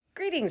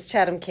Greetings,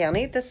 Chatham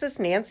County. This is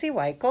Nancy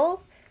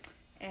Weichel.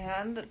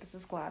 And this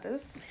is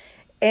Gladys.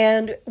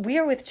 And we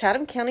are with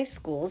Chatham County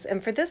Schools.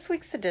 And for this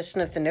week's edition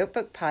of the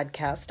Notebook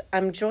Podcast,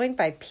 I'm joined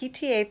by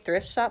PTA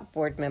Thrift Shop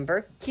board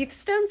member Keith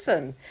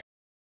Stinson.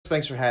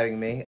 Thanks for having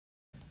me.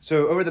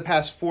 So over the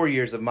past 4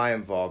 years of my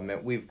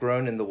involvement, we've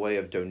grown in the way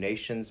of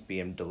donations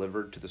being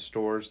delivered to the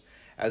stores,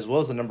 as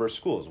well as the number of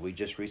schools. We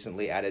just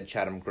recently added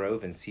Chatham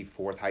Grove and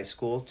Seaforth High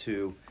School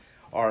to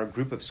our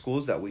group of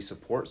schools that we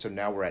support, so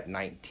now we're at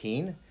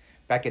 19.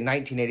 Back in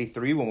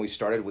 1983, when we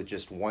started with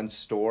just one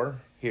store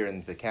here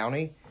in the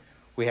county,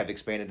 we have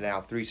expanded to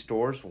now 3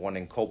 stores, one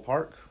in Cole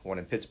Park, one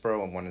in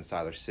Pittsboro, and one in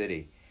Siler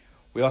City.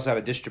 We also have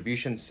a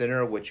distribution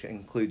center, which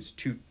includes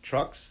 2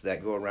 trucks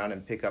that go around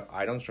and pick up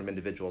items from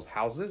individuals'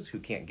 houses who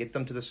can't get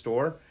them to the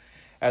store,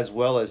 as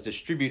well as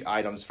distribute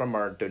items from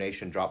our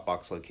donation drop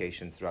box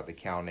locations throughout the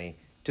county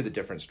to the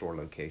different store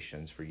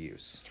locations for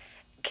use.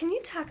 Can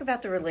you talk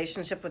about the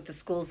relationship with the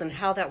schools and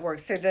how that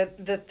works? So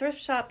the thrift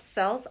shop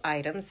sells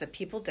items that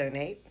people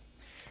donate?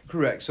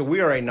 Correct. So we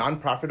are a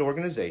nonprofit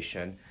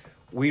organization.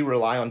 We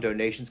rely on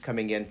donations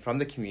coming in from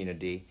the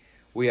community.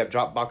 We have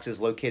drop boxes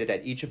located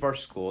at each of our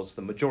schools,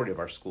 the majority of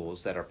our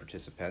schools that are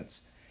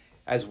participants,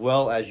 as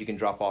well as you can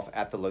drop off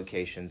at the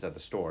locations of the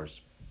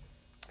stores.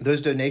 Those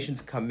donations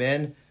come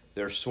in,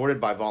 they're sorted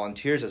by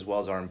volunteers as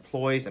well as our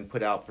employees and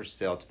put out for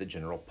sale to the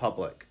general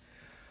public.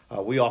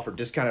 We offer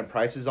discounted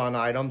prices on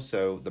items,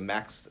 so the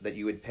max that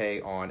you would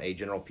pay on a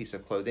general piece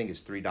of clothing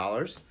is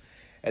 $3.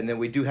 And then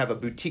we do have a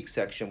boutique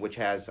section, which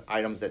has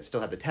items that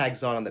still have the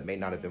tags on them that may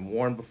not have been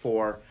worn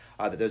before,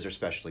 that those are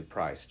specially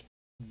priced.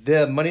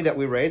 The money that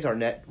we raise, our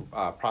net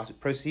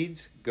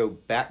proceeds, go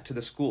back to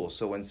the school.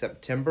 So in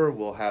September,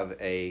 we'll have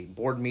a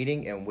board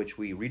meeting in which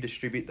we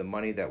redistribute the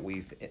money that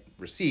we've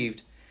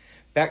received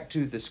back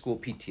to the school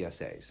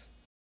PTSAs.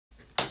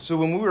 So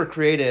when we were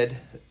created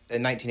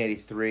in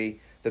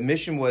 1983, the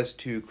mission was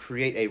to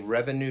create a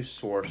revenue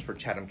source for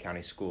Chatham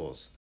County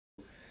schools.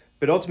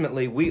 But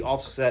ultimately, we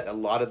offset a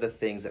lot of the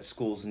things that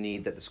schools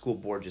need that the school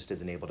board just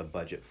isn't able to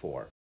budget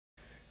for.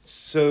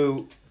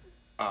 So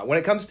when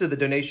it comes to the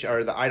donation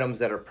or the items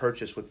that are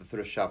purchased with the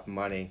thrift shop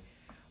money,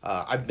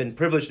 I've been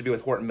privileged to be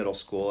with Horton Middle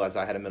School as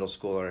I had a middle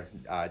schooler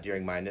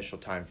during my initial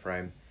time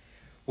frame.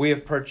 We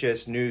have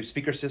purchased new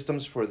speaker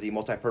systems for the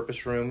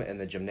multipurpose room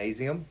and the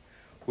gymnasium.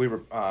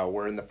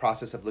 We're in the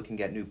process of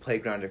looking at new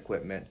playground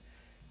equipment.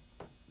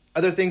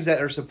 Other things that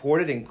are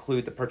supported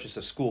include the purchase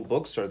of school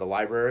books or the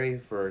library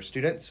for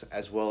students,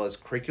 as well as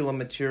curriculum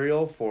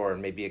material for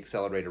maybe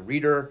accelerated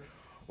reader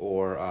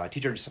or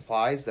teacher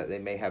supplies that they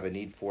may have a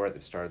need for at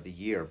the start of the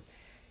year.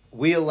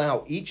 We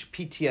allow each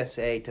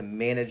PTSA to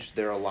manage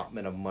their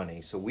allotment of money.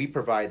 So we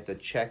provide the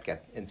check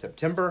in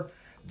September.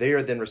 They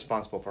are then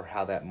responsible for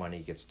how that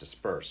money gets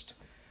dispersed.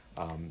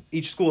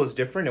 Each school is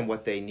different in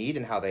what they need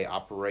and how they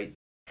operate.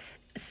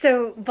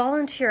 So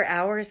volunteer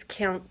hours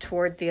count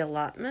toward the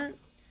allotment?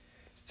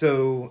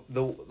 So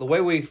the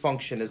way we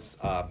function is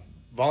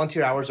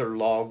volunteer hours are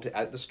logged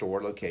at the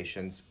store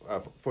locations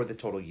for the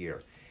total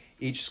year.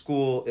 Each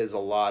school is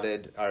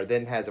allotted or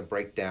then has a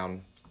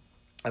breakdown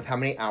of how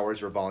many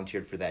hours were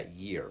volunteered for that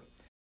year.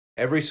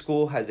 Every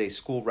school has a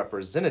school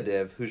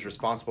representative who's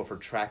responsible for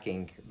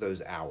tracking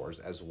those hours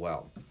as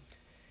well.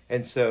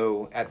 And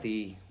so in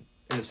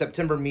the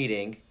September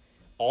meeting,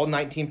 all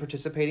 19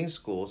 participating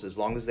schools, as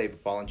long as they've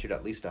volunteered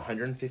at least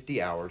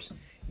 150 hours,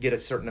 get a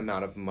certain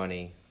amount of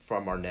money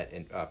from our net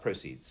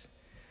proceeds.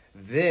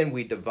 Then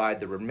we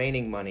divide the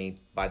remaining money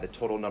by the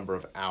total number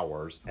of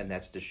hours, and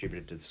that's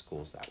distributed to the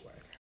schools that way.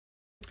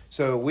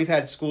 So we've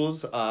had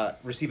schools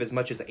receive as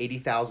much as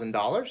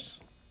 $80,000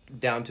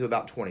 down to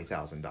about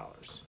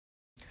 $20,000.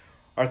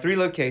 Our 3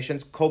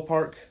 locations, Cole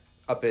Park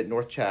up at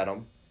North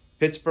Chatham,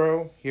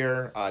 Pittsboro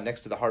here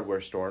next to the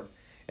hardware store,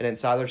 and in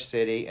Siler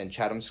City and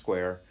Chatham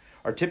Square,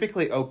 are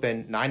typically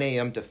open 9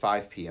 a.m. to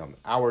 5 p.m.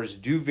 Hours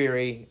do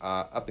vary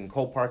up in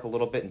Cole Park a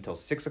little bit until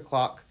 6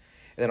 o'clock.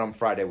 And then on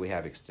Friday, we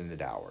have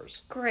extended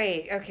hours.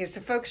 Great. Okay, so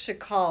folks should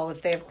call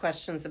if they have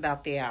questions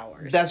about the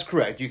hours. That's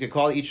correct. You could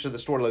call each of the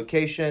store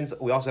locations.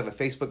 We also have a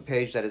Facebook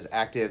page that is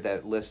active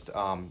that lists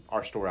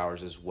our store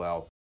hours as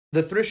well.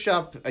 The thrift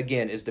shop,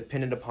 again, is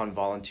dependent upon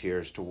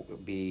volunteers to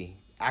be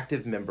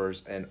active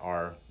members in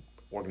our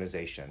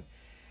organization.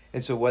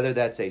 And so whether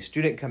that's a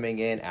student coming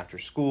in after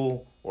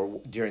school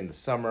or during the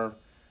summer,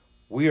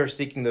 we are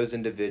seeking those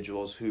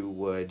individuals who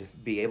would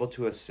be able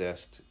to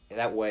assist.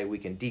 That way we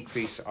can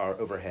decrease our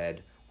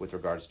overhead with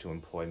regards to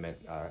employment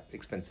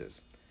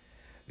expenses.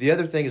 The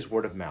other thing is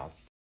word of mouth.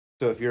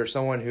 So if you're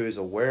someone who is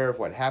aware of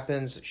what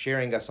happens,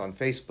 sharing us on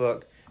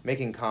Facebook,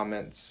 making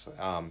comments,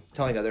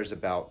 telling others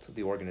about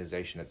the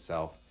organization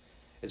itself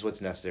is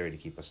what's necessary to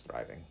keep us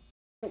thriving.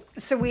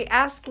 So we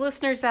ask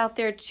listeners out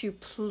there to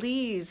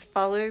please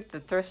follow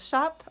the thrift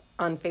shop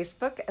on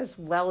Facebook as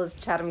well as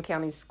Chatham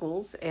County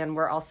Schools, and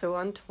we're also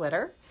on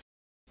Twitter.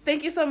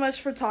 Thank you so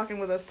much for talking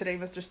with us today,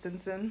 Mr.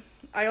 Stinson.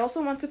 I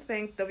also want to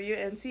thank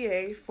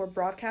WNCA for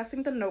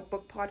broadcasting the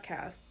Notebook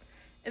Podcast,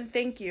 and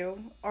thank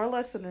you, our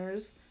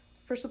listeners,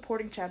 for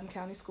supporting Chatham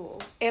County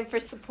Schools. And for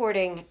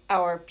supporting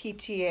our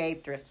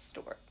PTA thrift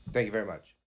store. Thank you very much.